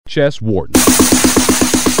Chess Wharton.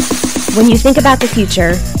 When you think about the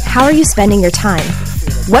future, how are you spending your time?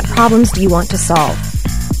 What problems do you want to solve?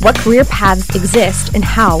 What career paths exist and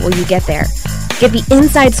how will you get there? Get the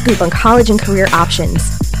inside scoop on college and career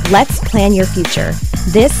options. Let's plan your future.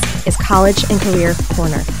 This is College and Career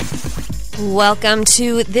Corner. Welcome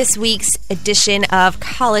to this week's edition of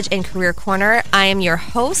College and Career Corner. I am your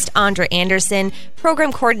host, Andra Anderson,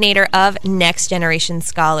 Program Coordinator of Next Generation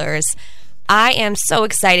Scholars. I am so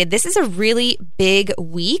excited. This is a really big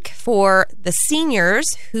week for the seniors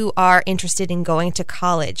who are interested in going to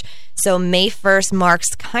college. So May 1st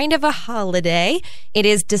marks kind of a holiday. It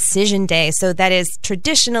is decision day. So that is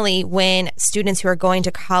traditionally when students who are going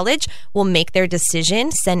to college will make their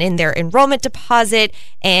decision, send in their enrollment deposit,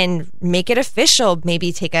 and make it official.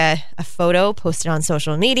 Maybe take a photo, post it on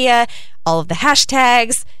social media, all of the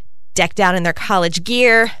hashtags, decked out in their college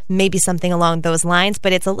gear, maybe something along those lines,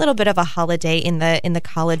 but it's a little bit of a holiday in the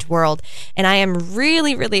college world. And I am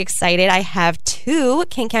really, really excited. I have two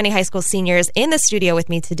Kent County High School seniors in the studio with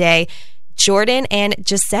me today, Jordan and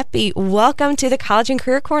Giuseppe. Welcome to the College and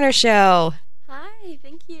Career Corner show. Hi,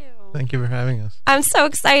 thank you. Thank you for having us. I'm so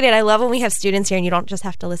excited. I love when we have students here and you don't just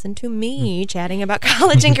have to listen to me chatting about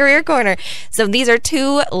College and Career Corner. So these are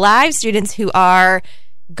two live students who are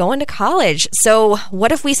going to college. So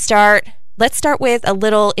what if we let's start with a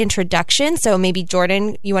little introduction. So maybe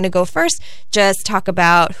Jordan, you want to go first? Just talk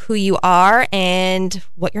about who you are and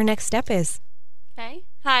what your next step is. Okay.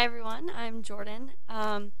 Hi, everyone. I'm Jordan.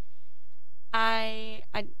 I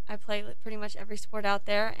play pretty much every sport out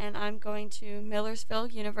there, and I'm going to Millersville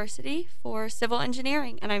University for civil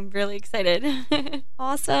engineering, and I'm really excited.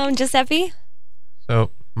 Awesome. Giuseppe?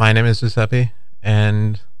 So my name is Giuseppe,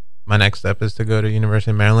 and my next step is to go to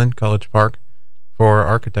University of Maryland, College Park, for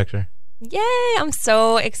architecture. Yay! I'm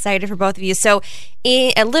so excited for both of you. So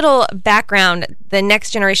a little background, the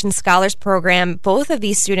Next Generation Scholars Program, both of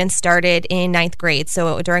these students started in 9th grade,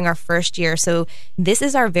 so during our first year. So this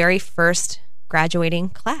is our very first graduating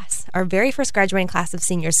class, of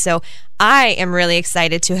seniors. So I am really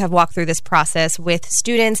excited to have walked through this process with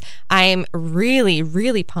students. I'm really,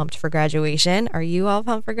 really pumped for graduation. Are you all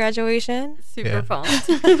pumped for graduation? Super pumped.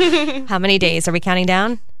 How many days? Are we counting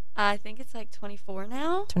down? I think it's like 24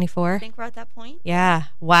 now. 24? I think we're at that point. Yeah.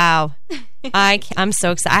 Wow. I'm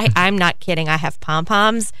so excited. I'm not kidding. I have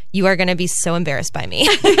pom-poms. You are going to be so embarrassed by me.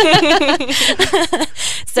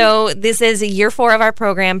 So this is year 4 of our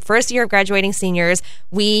program, first year of graduating seniors.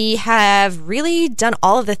 We have really done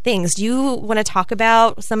all of the things. Do you want to talk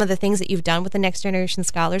about some of the things that you've done with the Next Generation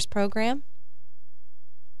Scholars Program?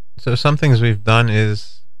 So some things we've done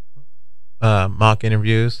is mock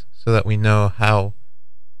interviews so that we know how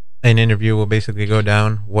an interview will basically go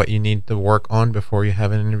down, what you need to work on before you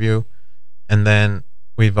have an interview. And then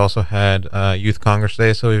we've also had Youth Congress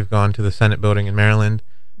Day, so we've gone to the Senate building in Maryland.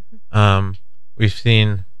 We've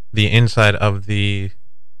seen the inside of the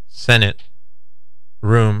Senate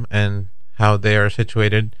room and how they are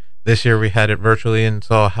situated. This year we had it virtually and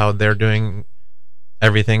saw how they're doing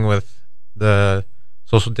everything with the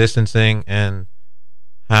social distancing and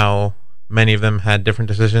how many of them had different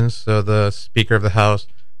decisions. So the Speaker of the House,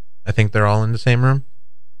 I think they're all in the same room.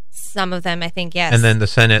 Some of them, I think, yes. And then the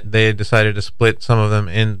Senate, they decided to split some of them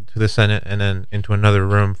into the Senate and then into another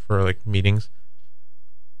room for like meetings.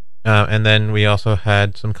 And then we also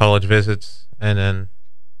had some college visits, and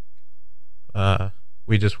then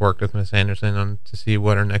we just worked with Miss Anderson to see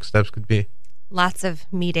what our next steps could be. Lots of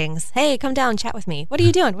meetings. Hey, come down, chat with me. What are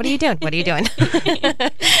you doing? What are you doing? What are you doing?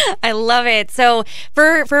 I love it. So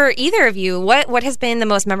for either of you, what has been the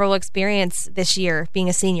most memorable experience this year being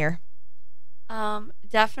a senior?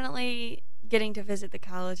 Definitely getting to visit the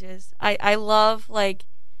colleges. I love like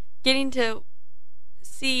getting to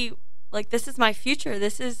see like this is my future.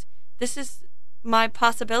 This is my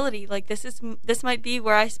possibility. Like this might be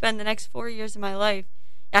where I spend the next 4 years of my life.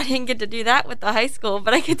 I didn't get to do that with the high school,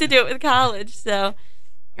 but I get to do it with college. So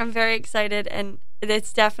I'm very excited, and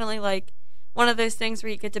it's definitely like one of those things where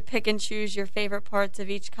you get to pick and choose your favorite parts of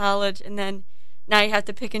each college, and then now you have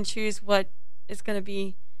to pick and choose what is going to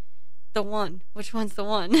be the one. Which one's the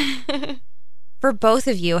one? For both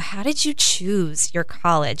of you, how did you choose your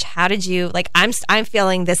college? How did you, like, I'm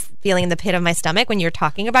feeling this feeling in the pit of my stomach when you're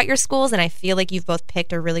talking about your schools, and I feel like you've both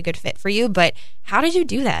picked a really good fit for you, but how did you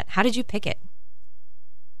do that? How did you pick it?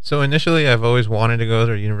 So initially, I've always wanted to go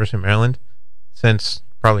to University of Maryland since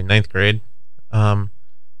probably 9th grade.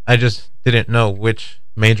 I just didn't know which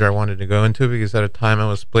major I wanted to go into because at a time I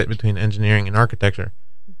was split between engineering and architecture.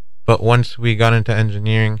 But once we got into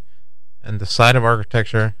engineering and the side of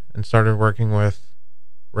architecture and started working with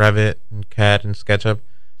Revit and CAD and SketchUp,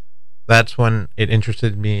 that's when it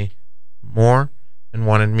interested me more and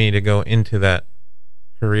wanted me to go into that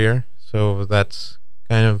career. So that's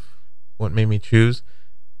kind of what made me choose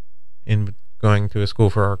in going to a school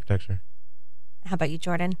for architecture. How about you,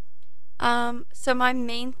 Jordan? So my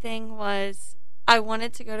main thing was I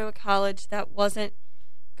wanted to go to a college that wasn't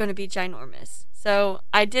going to be ginormous. So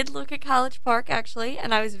I did look at College Park actually,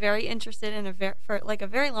 and I was very interested in for like a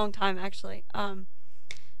very long time actually.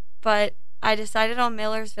 But I decided on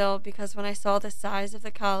Millersville because when I saw the size of the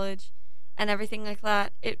college and everything like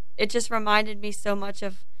that, it just reminded me so much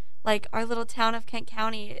of like our little town of Kent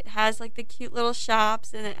County. It has like the cute little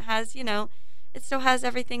shops, and it has, it still has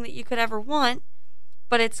everything that you could ever want,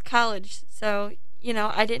 but it's college. So,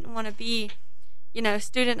 I didn't want to be,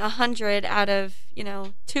 student 100 out of,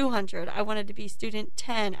 200. I wanted to be student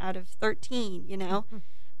 10 out of 13, Mm-hmm.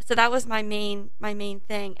 So that was my main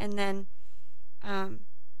thing. And then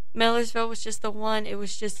Millersville was just the one. It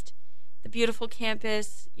was just the beautiful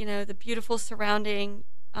campus, the beautiful surrounding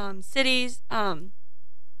cities. And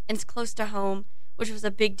it's close to home, which was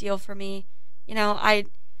a big deal for me.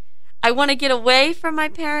 I want to get away from my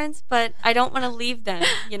parents, but I don't want to leave them,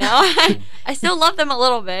 I still love them a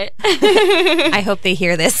little bit. I hope they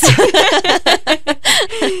hear this.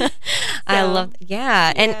 I love,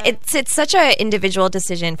 and it's such an individual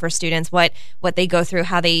decision for students what they go through,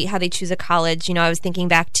 how they choose a college. I was thinking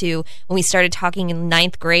back to when we started talking in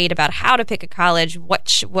 9th grade about how to pick a college, what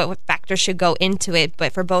factors should go into it.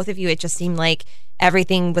 But for both of you, it just seemed like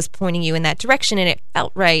everything was pointing you in that direction, and it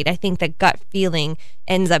felt right. I think that gut feeling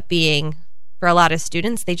ends up being, for a lot of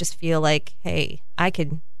students, they just feel like, hey, I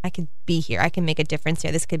could be here. I can make a difference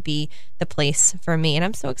here. This could be the place for me. And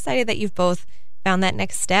I'm so excited that you've both found that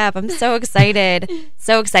next step. I'm so excited.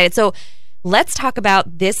 So excited. So let's talk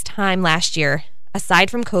about this time last year.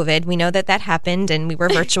 Aside from COVID, we know that happened and we were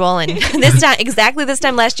virtual. And exactly this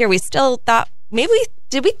time last year, we still thought,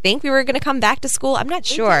 did we think we were going to come back to school? I'm not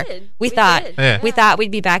sure. We thought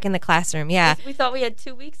we'd be back in the classroom. Yeah. We thought we had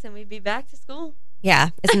 2 weeks and we'd be back to school. Yeah.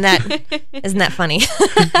 Isn't that funny?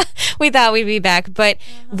 We thought we'd be back. But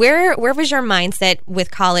where was your mindset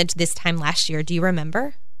with college this time last year? Do you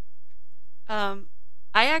remember? I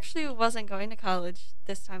actually wasn't going to college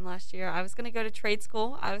this time last year. I was going to go to trade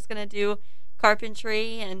school. I was going to do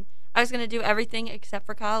carpentry, and I was going to do everything except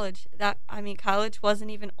for college. College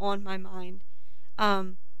wasn't even on my mind.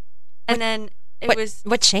 What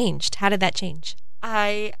changed? How did that change?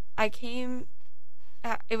 I came,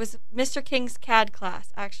 it was Mr. King's CAD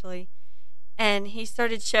class, actually, and he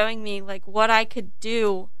started showing me, like, what I could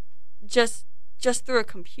do just through a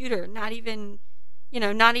computer, not even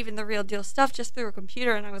the real deal stuff, just through a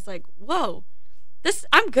computer, and I was like, whoa,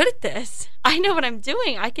 I'm good at this. I know what I'm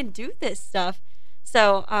doing. I can do this stuff.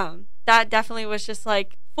 So, that definitely was just,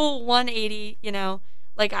 like, full 180,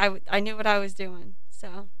 like, I knew what I was doing,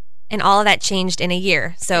 so... And all of that changed in a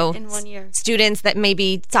year. So in 1 year. Students that may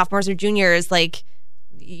be sophomores or juniors, like,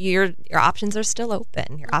 your options are still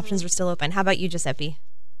open. Your options are still open. How about you, Giuseppe?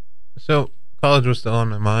 So college was still on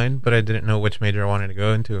my mind, but I didn't know which major I wanted to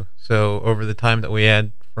go into. So over the time that we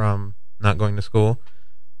had from not going to school,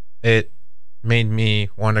 it made me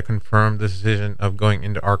want to confirm the decision of going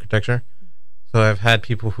into architecture. So I've had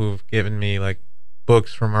people who've given me, like,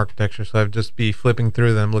 books from architecture, so I've just be flipping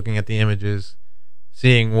through them, looking at the images,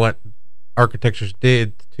 seeing what architectures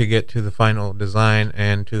did to get to the final design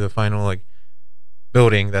and to the final, like,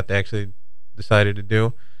 building that they actually decided to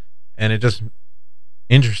do. And it just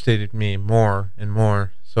interested me more and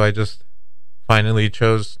more. So I just finally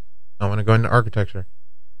chose, I want to go into architecture.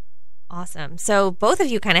 Awesome. So both of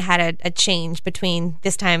you kind of had a change between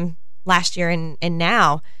this time last year and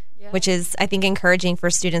now. Yeah. Which is, I think, encouraging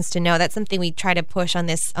for students to know. That's something we try to push on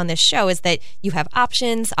this show, is that you have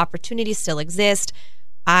options, opportunities still exist.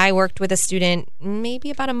 I worked with a student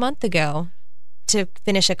maybe about a month ago to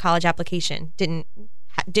finish a college application. Didn't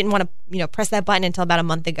want to press that button until about a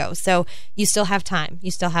month ago. So you still have time.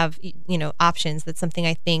 You still have options. That's something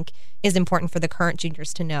I think is important for the current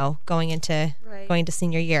juniors to know going into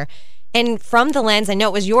senior year. And from the lens, I know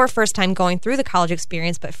it was your first time going through the college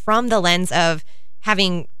experience, but from the lens of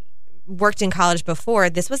having worked in college before,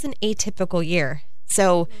 this was an atypical year.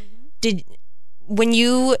 So when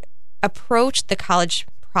you approached the college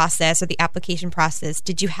process or the application process,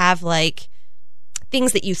 did you have, like,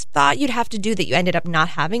 things that you thought you'd have to do that you ended up not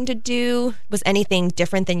having to do? Was anything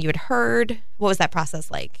different than you had heard? What was that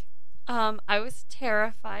process like? I was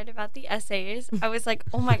terrified about the essays. I was like,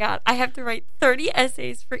 oh my God, I have to write 30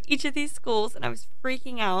 essays for each of these schools, and I was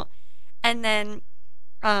freaking out. And then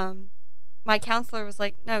my counselor was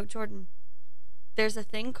like, no, Jordan, there's a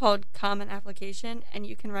thing called Common Application, and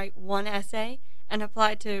you can write one essay, and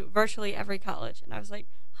applied to virtually every college. And I was like,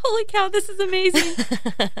 holy cow, this is amazing.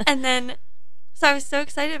 And then, so I was so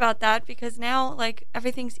excited about that because now, like,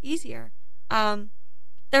 everything's easier.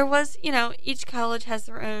 There was, each college has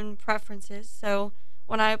their own preferences. So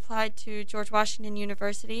when I applied to George Washington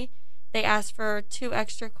University, they asked for 2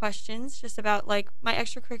 extra questions just about, like, my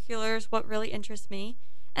extracurriculars, what really interests me.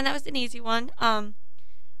 And that was an easy one.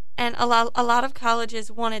 And a lot of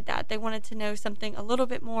colleges wanted that. They wanted to know something a little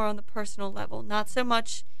bit more on the personal level. Not so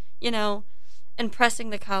much, impressing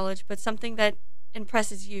the college, but something that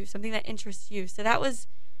impresses you, something that interests you. So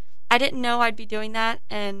I didn't know I'd be doing that,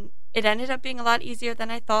 and it ended up being a lot easier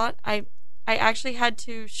than I thought. I actually had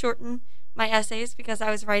to shorten my essays because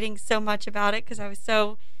I was writing so much about it because I was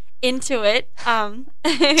so into it.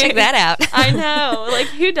 Check that out. I know. Like,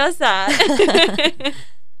 who does that?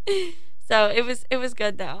 So it was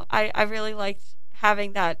good though. I really liked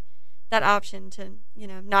having that option to,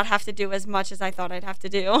 not have to do as much as I thought I'd have to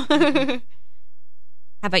do.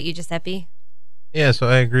 How about you, Giuseppe? Yeah, so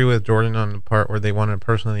I agree with Jordan on the part where they want to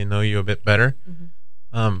personally know you a bit better.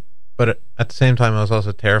 But at the same time, I was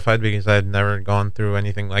also terrified because I had never gone through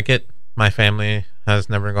anything like it. My family has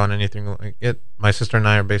never gone anything like it. My sister and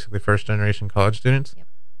I are basically first-generation college students. Yep.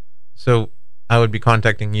 So I would be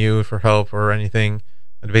contacting you for help or anything.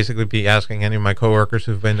 I'd basically be asking any of my coworkers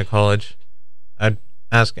who've been to college. I'd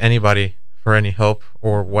ask anybody for any help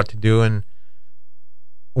or what to do. And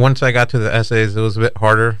once I got to the essays, it was a bit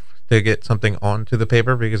harder to get something onto the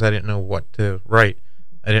paper because I didn't know what to write.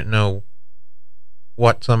 I didn't know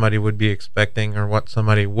what somebody would be expecting or what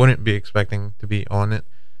somebody wouldn't be expecting to be on it.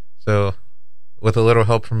 So with a little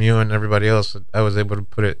help from you and everybody else, I was able to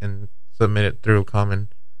put it and submit it through Common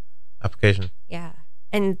Application. Yeah.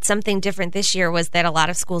 And something different this year was that a lot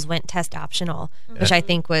of schools went test optional, which I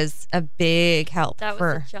think was a big help. That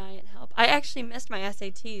was a giant help. I actually missed my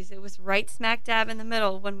SATs. It was right smack dab in the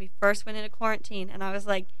middle when we first went into quarantine, and I was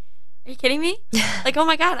like, are you kidding me? Like, oh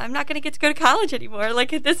my God, I'm not going to get to go to college anymore.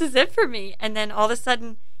 Like, this is it for me. And then all of a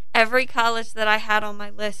sudden, every college that I had on my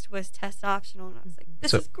list was test optional, and I was like,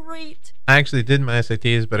 this is great. I actually did my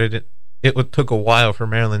SATs, but it took a while for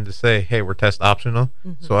Maryland to say, hey, we're test optional.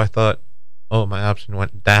 So I thought, oh, my option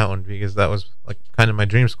went down because that was like kind of my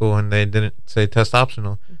dream school, and they didn't say test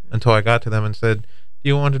optional until I got to them and said, do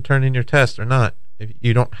you want to turn in your test or not? If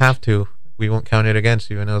you don't have to, we won't count it against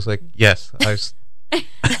you. And I was like, yes.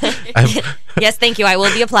 Yes, thank you. I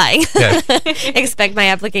will be applying. Yes. Expect my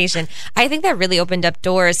application. I think that really opened up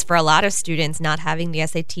doors for a lot of students not having the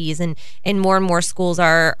SATs, and more schools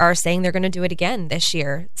are saying they're going to do it again this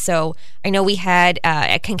year. So I know we had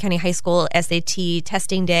at Kent County High School SAT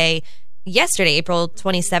testing day yesterday, April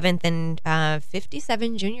 27th, and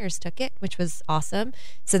 57 juniors took it, which was awesome.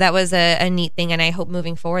 So that was a neat thing, and I hope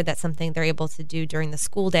moving forward that's something they're able to do during the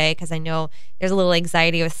school day, because I know there's a little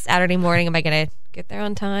anxiety with Saturday morning. Am I going to get there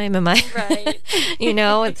on time? Am I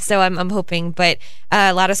right? So I'm hoping, but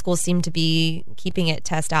a lot of schools seem to be keeping it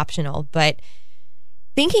test optional. But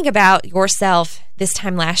thinking about yourself this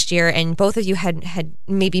time last year, and both of you had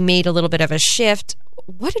maybe made a little bit of a shift,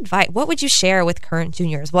 what would you share with current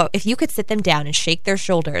juniors? Well, if you could sit them down and shake their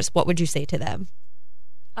shoulders, what would you say to them?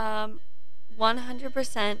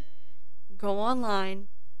 100% go online.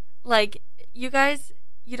 Like, you guys,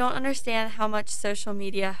 you don't understand how much social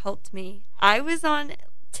media helped me. I was on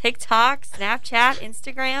TikTok, Snapchat,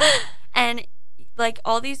 Instagram, and like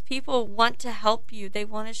all these people want to help you. They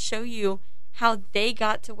want to show you how they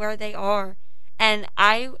got to where they are. And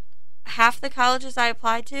half the colleges I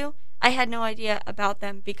applied to, I had no idea about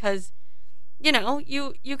them because,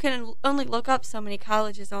 you can only look up so many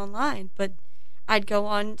colleges online, but I'd go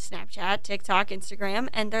on Snapchat, TikTok, Instagram,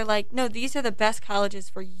 and they're like, no, these are the best colleges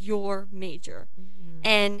for your major.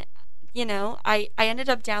 And, I ended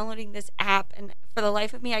up downloading this app, and for the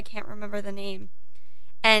life of me, I can't remember the name.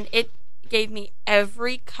 And it gave me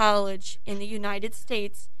every college in the United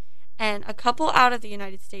States and a couple out of the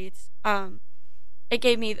United States. It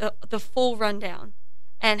gave me the full rundown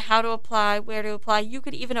and how to apply, where to apply. You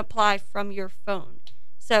could even apply from your phone.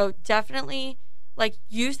 So definitely,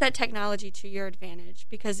 use that technology to your advantage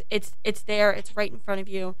because it's there, it's right in front of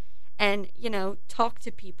you, and talk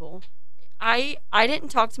to people. I didn't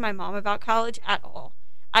talk to my mom about college at all.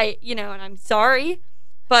 And I'm sorry,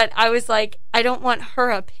 but I was like, I don't want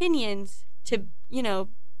her opinions to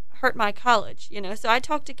hurt my college. So I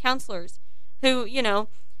talked to counselors who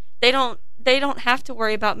they don't have to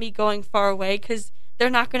worry about me going far away because they're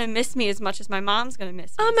not going to miss me as much as my mom's going to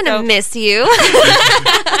miss me. I'm going to miss you.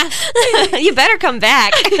 You better come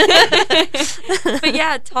back. But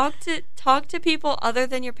yeah, talk to people other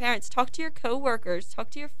than your parents. Talk to your coworkers. Talk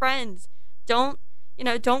to your friends. Don't,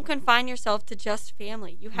 don't confine yourself to just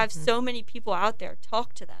family. You have so many people out there.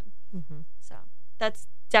 Talk to them. So that's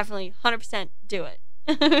definitely 100% do it.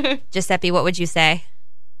 Giuseppe, what would you say?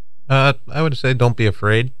 I would say don't be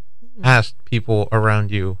afraid. Ask people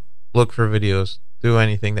around you. Look for videos. Do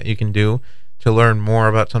anything that you can do to learn more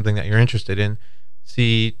about something that you're interested in.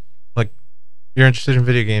 See, like, you're interested in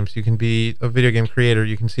video games. You can be a video game creator.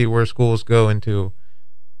 You can see where schools go into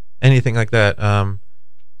anything like that.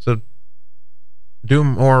 So do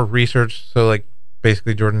more research. So, like,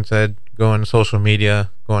 basically Jordan said, go on social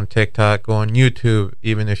media, go on TikTok, go on YouTube,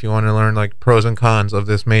 even if you want to learn, like, pros and cons of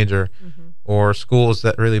this major, or schools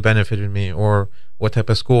that really benefited me, or what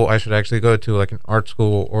type of school I should actually go to, like an art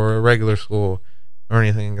school or a regular school or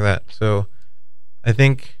anything like that. So I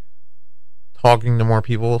think talking to more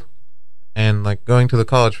people and, like, going to the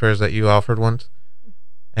college fairs that you offered once,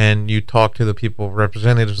 and you talk to the people,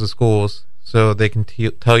 representatives of schools, so they can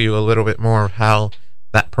tell you a little bit more of how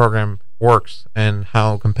that program works and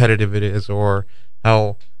how competitive it is, or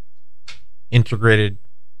how integrated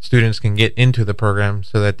students can get into the program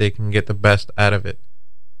so that they can get the best out of it.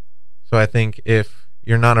 So I think if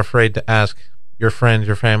you're not afraid to ask your friends,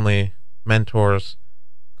 your family, mentors,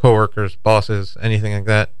 coworkers, bosses, anything like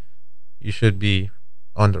that, you should be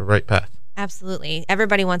on the right path. Absolutely.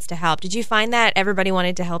 Everybody wants to help. Did you find that everybody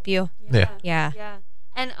wanted to help you? Yeah.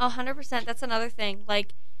 And 100%, that's another thing.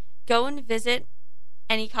 Like, go and visit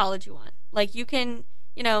any college you want. Like, you can,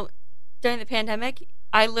 during the pandemic,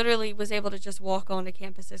 I literally was able to just walk onto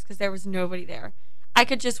campuses because there was nobody there. I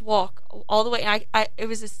could just walk all the way. It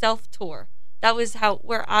was a self-tour. That was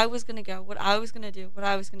where I was going to go, what I was going to do, what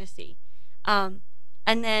I was going to see. And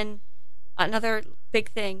then another big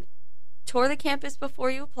thing, tour the campus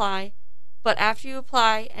before you apply, but after you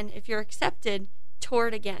apply, and if you're accepted, tour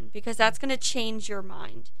it again, because that's going to change your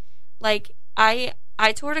mind. Like, I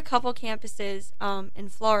toured a couple campuses in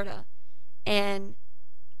Florida, and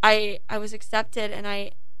I was accepted, and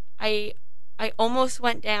I almost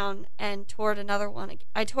went down and toured another one.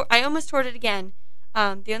 I almost toured it again.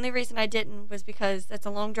 The only reason I didn't was because that's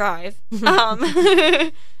a long drive.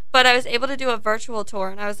 But I was able to do a virtual tour,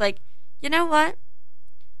 and I was like, you know what?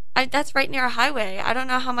 That's right near a highway. I don't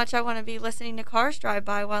know how much I want to be listening to cars drive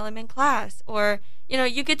by while I'm in class. Or,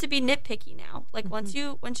 you get to be nitpicky now. Like, once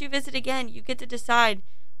you visit again, you get to decide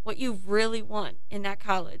what you really want in that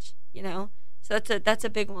college, So that's a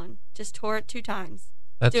big one. Just tour it 2 times.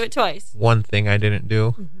 Do it twice. One thing I didn't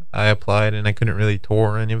do. I applied and I couldn't really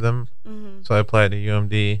tour any of them. So I applied to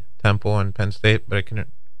UMD, Temple, and Penn State, but I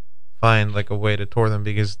couldn't find, like, a way to tour them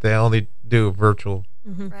because they only do virtual.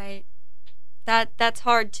 Right. That's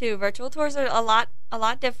hard too. Virtual tours are a lot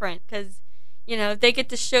different because they get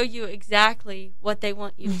to show you exactly what they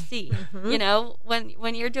want you to see.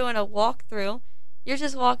 When you're doing a walkthrough, you're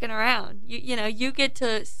just walking around. You get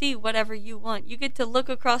to see whatever you want. You get to look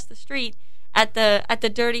across the street at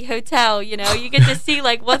the dirty hotel. You get to see,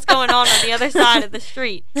 like, what's going on the other side of the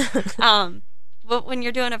street. But when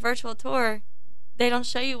you're doing a virtual tour, they don't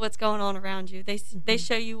show you what's going on around you. They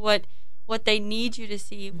show you what they need you to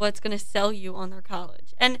see, what's going to sell you on their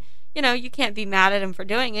college. And, you can't be mad at them for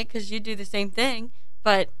doing it because you do the same thing,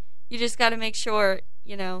 but you just got to make sure,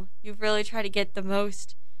 you really try to get the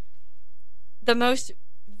most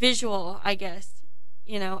visual, I guess,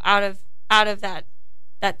 out of that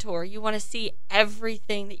tour. You want to see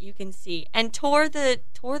everything that you can see, and tour the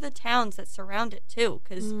towns that surround it too,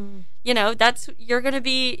 because that's you're gonna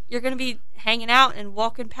be hanging out and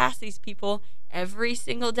walking past these people every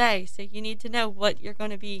single day, so you need to know what you're going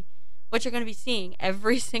to be seeing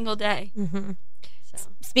every single day. So.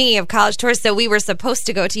 Speaking of college tours, so we were supposed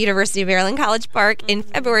to go to University of Maryland College Park in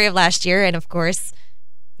February of last year, and of course,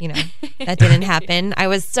 that didn't happen. I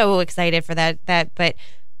was so excited for that, but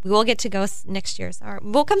we will get to go next year. So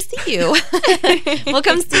we'll come see you. We'll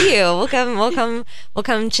come see you. We'll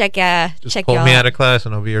come check. Just check pull y'all me out of class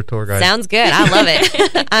and I'll be your tour guide. Sounds good. I love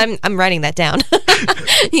it. I'm writing that down.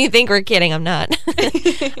 You think we're kidding? I'm not.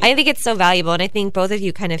 I think it's so valuable, and I think both of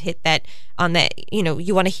you kind of hit that on that.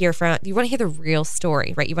 You want to hear the real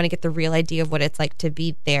story, right? You want to get the real idea of what it's like to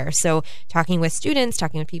be there. So talking with students,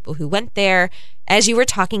 talking with people who went there. As you were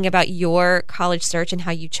talking about your college search and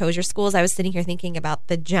how you chose your schools, I was sitting here thinking about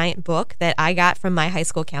the giant book that I got from my high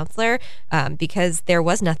school counselor, because there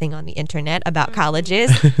was nothing on the internet about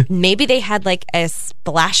colleges. Maybe they had, like, a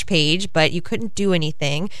splash page, but you couldn't do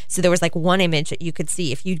anything. So there was, like, one image that you could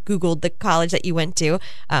see if you Googled the college that you went to.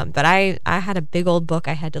 But I had a big old book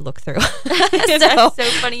I had to look through. That's so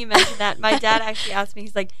funny you mentioned that. My dad actually asked me,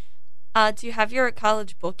 he's like, do you have your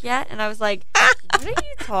college book yet? And I was like, what are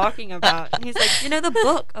you talking about? And he's like, the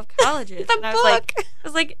book of colleges. The and I book.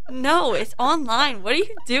 was like, no, it's online. What are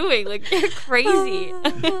you doing? Like, you're crazy.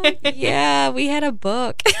 Yeah, we had a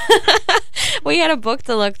book. We had a book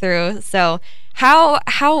to look through. So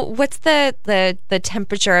what's the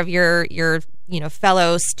temperature of your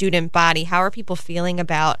fellow student body? How are people feeling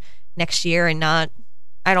about next year? And I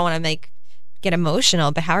don't want to get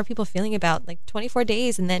emotional, but how are people feeling about 24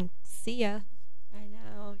 days and then see ya? I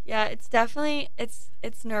know. Yeah, it's definitely it's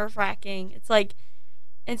nerve-wracking. It's like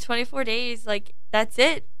in 24 days, that's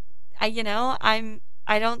it. I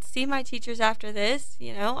don't see my teachers after this,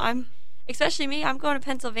 especially me, I'm going to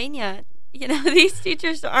Pennsylvania. These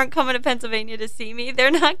teachers aren't coming to Pennsylvania to see me.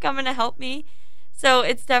 They're not coming to help me. So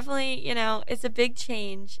it's definitely, it's a big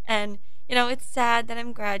change. And, it's sad that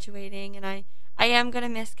I'm graduating, and I am going to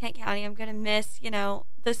miss Kent County. I'm going to miss,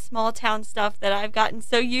 the small town stuff that I've gotten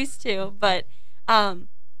so used to. But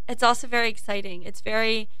it's also very exciting. It's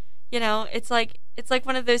very, it's like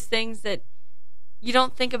one of those things that you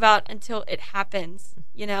don't think about until it happens.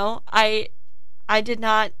 I did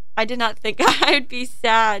not think I would be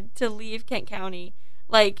sad to leave Kent County.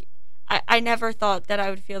 I never thought that I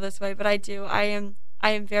would feel this way, but I do. I am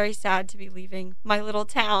very sad to be leaving my little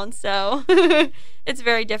town, so it's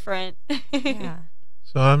very different. Yeah.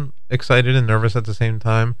 So I'm excited and nervous at the same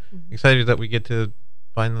time. Mm-hmm. Excited that we get to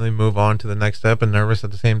finally move on to the next step, and nervous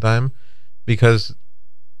at the same time because,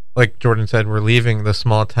 like Jordan said, we're leaving the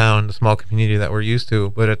small town, the small community that we're used to,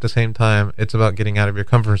 but at the same time, it's about getting out of your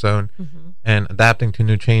comfort zone and adapting to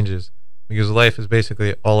new changes, because life is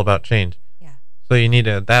basically all about change. Yeah. So you need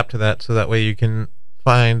to adapt to that, so that way you can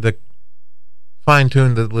fine-tune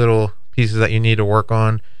the little pieces that you need to work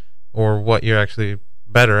on, or what you're actually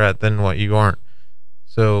better at than what you aren't.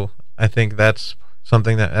 So I think that's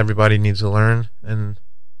something that everybody needs to learn and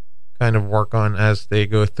kind of work on as they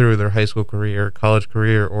go through their high school career, college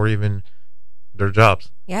career, or even their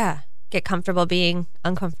jobs. Yeah. Get comfortable being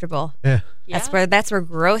uncomfortable. Yeah. That's where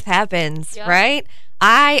growth happens, Yeah. right?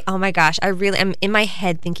 Oh my gosh, I really am in my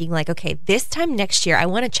head thinking okay, this time next year I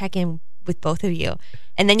want to check in with both of you.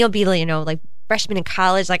 And then you'll be freshman in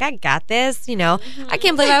college, I got this, I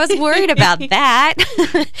can't believe I was worried about that.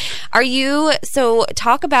 So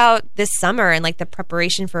talk about this summer and the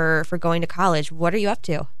preparation for going to college. What are you up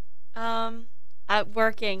to?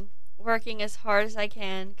 Working as hard as I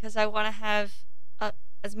can, because I want to have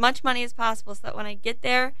as much money as possible, so that when I get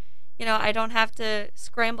there, I don't have to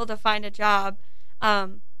scramble to find a job.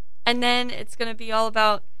 And then it's going to be all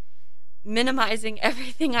about minimizing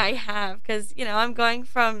everything I have, because, I'm going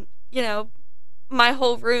from, my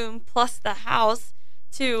whole room plus the house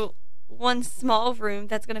to one small room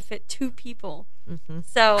that's going to fit 2 people. Mm-hmm.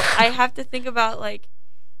 So I have to think about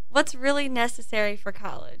what's really necessary for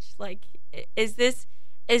college. Is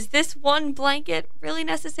this one blanket really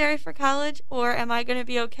necessary for college, or am I going to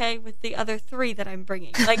be okay with the other 3 that I'm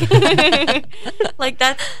bringing? That's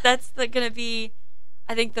going to be,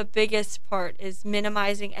 I think, the biggest part is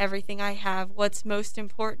minimizing everything I have. What's most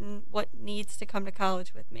important? What needs to come to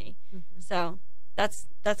college with me? Mm-hmm. So that's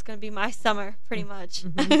going to be my summer, pretty much.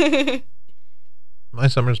 Mm-hmm. My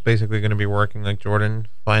summer is basically going to be working like Jordan,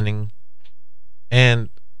 finding and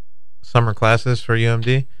summer classes for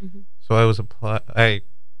UMD. Mm-hmm. So I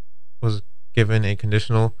was given a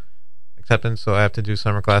conditional acceptance, so I have to do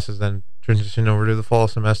summer classes, then transition over to the fall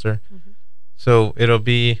semester. Mm-hmm. So it'll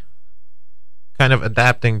be kind of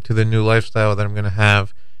adapting to the new lifestyle that I'm going to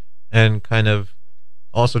have, and kind of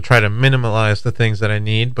also try to minimize the things that I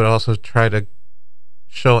need, but also try to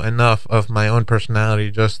show enough of my own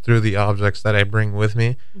personality just through the objects that I bring with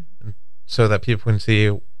me, so that people can see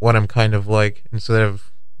what I'm kind of like, instead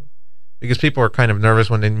of, because people are kind of nervous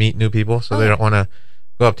when they meet new people, so they don't want to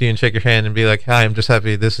go up to you and shake your hand and be like, hi, I'm just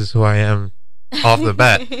happy this is who I am off the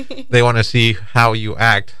bat. They want to see how you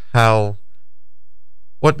act,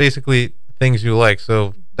 what basically things you like,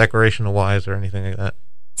 so decorational wise or anything like that.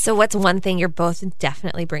 So what's one thing you're both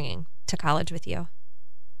definitely bringing to college with you?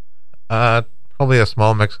 Probably a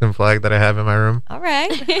small Mexican flag that I have in my room. All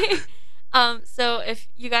right. So if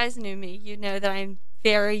you guys knew me, you know that I'm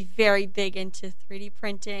very, very big into 3D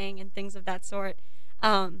printing and things of that sort.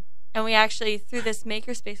 And we actually, through this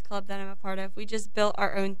Makerspace Club that I'm a part of, we just built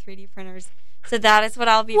our own 3D printers. So that is what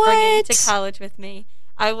I'll be bringing to college with me.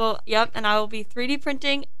 I will be 3D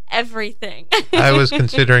printing everything. I was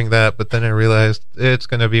considering that, but then I realized it's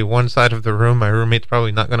going to be one side of the room. My roommate's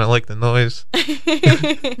probably not going to like the noise.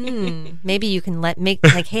 Maybe you can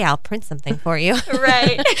hey, I'll print something for you.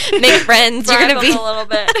 Right. Make friends. You're Bribe going to be them a little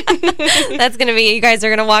bit. That's going to be, you guys are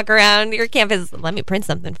going to walk around your campus. Let me print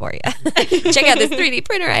something for you. Check out this 3D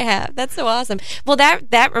printer I have. That's so awesome. Well,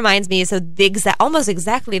 that reminds me. So almost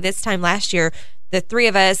exactly this time last year, the three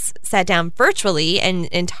of us sat down virtually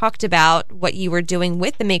and talked about what you were doing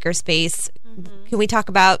with the Makerspace. Mm-hmm. Can we talk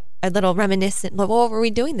about a little reminiscent? What were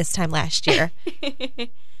we doing this time last year?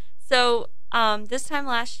 So this time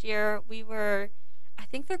last year, we were, I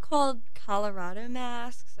think they're called Colorado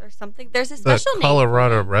masks or something. There's a special name.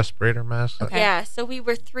 Colorado respirator masks. Okay. Yeah, so we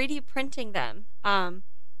were 3D printing them.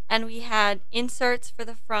 And we had inserts for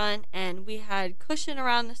the front, and we had cushion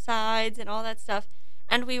around the sides and all that stuff.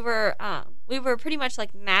 And we were pretty much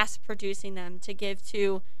like mass producing them to give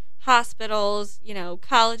to hospitals,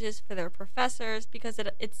 colleges for their professors, because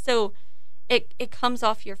it comes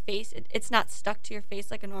off your face. It's not stuck to your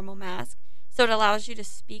face like a normal mask. So it allows you to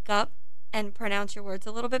speak up and pronounce your words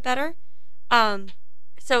a little bit better.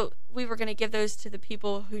 So we were going to give those to the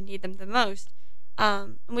people who need them the most.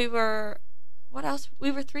 What else?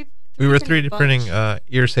 We were 3D printing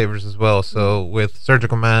ear savers as well. So with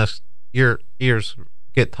surgical masks, your ears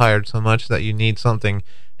get tired so much that you need something,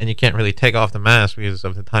 and you can't really take off the mask because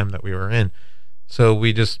of the time that we were in. So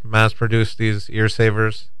we just mass produced these ear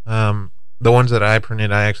savers. The ones that I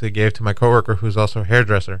printed, I actually gave to my coworker, who's also a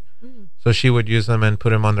hairdresser. So she would use them and put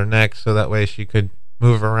them on their neck, so that way she could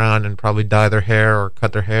move around and probably dye their hair or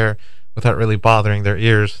cut their hair without really bothering their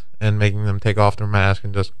ears and making them take off their mask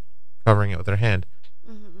and just covering it with their hand.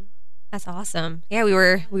 That's awesome. Yeah, we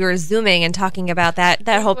were Zooming and talking about that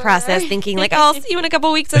whole process, thinking like, I'll see you in a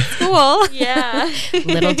couple weeks at school. Yeah.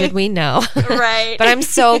 Little did we know. Right. But I'm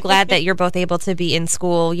so glad that you're both able to be in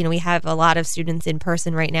school. We have a lot of students in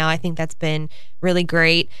person right now. I think that's been really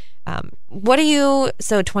great.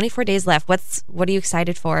 So 24 days left. What are you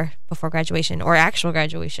excited for before graduation or actual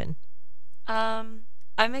graduation? I'm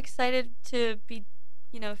excited to be,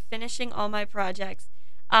 finishing all my projects.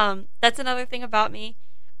 That's another thing about me.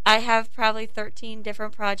 I have probably 13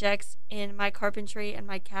 different projects in my carpentry and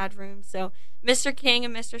my CAD room. So Mr. King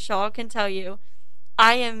and Mr. Shaw can tell you,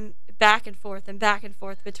 I am back and forth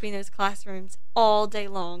between those classrooms all day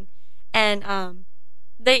long. And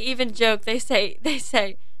they even joke. They say,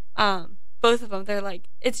 both of them, they're like,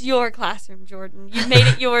 it's your classroom, Jordan. You made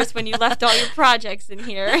it yours when you left all your projects in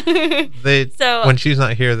here. When she's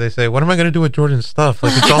not here, they say, what am I going to do with Jordan's stuff?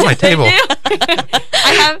 Like, it's on my table.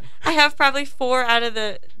 I have probably 4 out of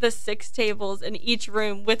the 6 tables in each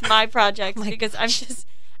room with my projects because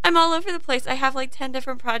I'm all over the place. I have like 10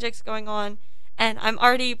 different projects going on, and I'm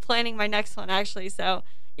already planning my next one actually. So,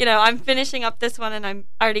 I'm finishing up this one, and I'm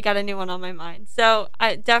already got a new one on my mind. So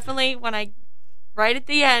I definitely, right at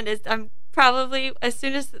the end, I'm probably, as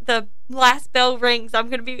soon as the last bell rings, I'm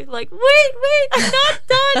going to be like, wait, I'm not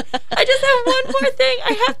done. I just have one more thing.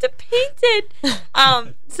 I have to paint it.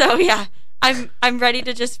 So yeah, I'm ready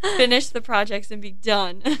to just finish the projects and be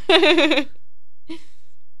done. How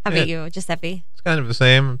about you, Giuseppe? It's kind of the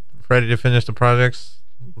same. Ready to finish the projects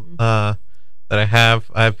that I have.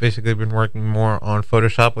 I've basically been working more on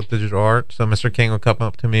Photoshop with digital art. So Mr. King will come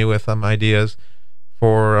up to me with ideas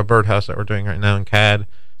for a birdhouse that we're doing right now in CAD,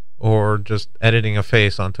 or just editing a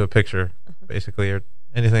face onto a picture, basically, or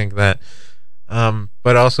anything like that.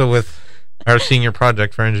 But also with our senior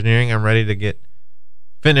project for engineering, I'm ready to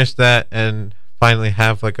finish that and finally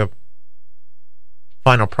have like a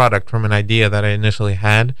final product from an idea that I initially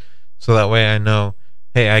had, so that way I know,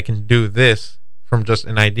 hey, I can do this from just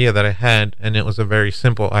an idea that I had, and it was a very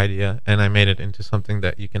simple idea, and I made it into something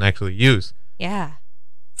that you can actually use. Yeah.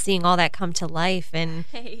 Seeing all that come to life, and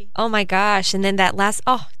oh my gosh. And then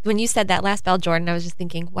when you said that last bell, Jordan, I was just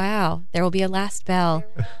thinking, wow, there will be a last bell.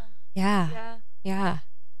 Yeah.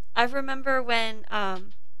 I remember when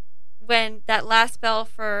that last bell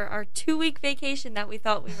for our 2-week vacation that we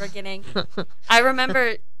thought we were getting, I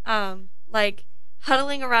remember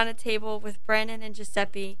huddling around a table with Brandon and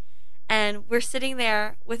Giuseppe, and we're sitting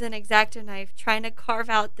there with an X-Acto knife trying to carve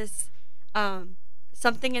out this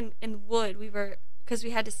something in wood. Because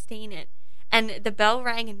we had to stain it. And the bell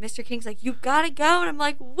rang, and Mr. King's like, you gotta go. And I'm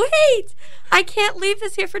like, wait, I can't leave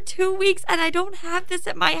this here for 2 weeks, and I don't have this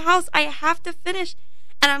at my house. I have to finish.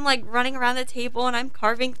 And I'm like running around the table, and I'm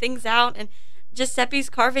carving things out, and Giuseppe's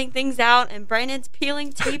carving things out, and Brandon's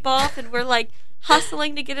peeling tape off, and we're like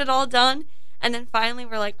hustling to get it all done. And then finally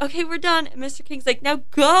we're like, okay, we're done. And Mr. King's like, now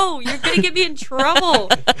go. You're going to get me in trouble.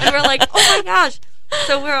 And we're like, oh my gosh.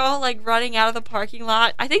 So we're all like running out of the parking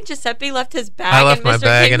lot. I think Giuseppe left his bag. I left in my Mr.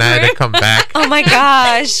 bag King's and I had to room. come back. Oh my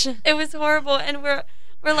gosh. It was horrible, and we're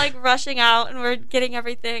like rushing out and we're getting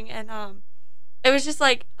everything, and it was just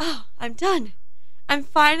like, oh, I'm done. I'm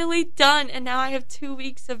finally done, and now I have 2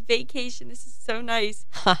 weeks of vacation. This is so nice.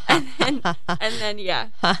 And then yeah,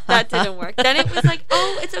 that didn't work. Then it was like,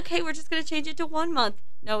 oh, it's okay. We're just gonna change it to 1 month.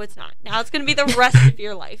 No, it's not. Now it's gonna be the rest of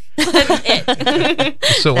your life. That's it.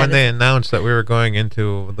 So when they announced that we were going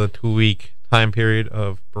into the 2-week time period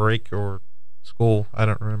of break or school, I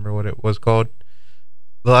don't remember what it was called.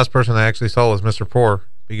 The last person I actually saw was Mr. Poor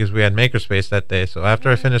because we had Makerspace that day. So after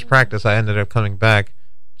I finished practice, I ended up coming back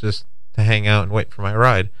just to hang out and wait for my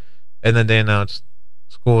ride. And then they announced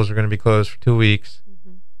schools are going to be closed for 2 weeks.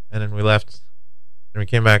 And then we left and we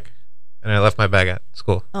came back and I left my bag at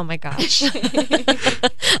school. Oh my gosh.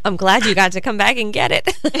 I'm glad you got to come back and get it.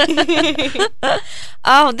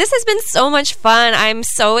 Oh, this has been so much fun. I'm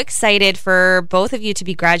so excited for both of you to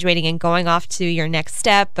be graduating and going off to your next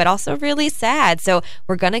step, but also really sad. So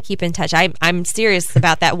we're going to keep in touch. I'm serious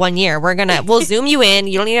about that 1 year. We'll Zoom you in.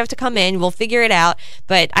 You don't even have to come in. We'll figure it out.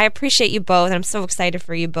 But I appreciate you both. I'm so excited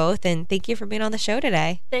for you both. And thank you for being on the show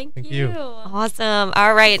today. Thank you. you. Awesome.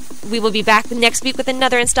 All right. We will be back next week with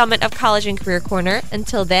another installment of College and Career Corner.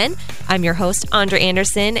 Until then, I'm your host, Andra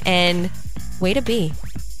Anderson, and way to be.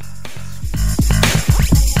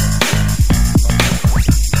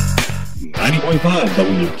 .5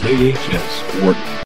 WKHS Wharton.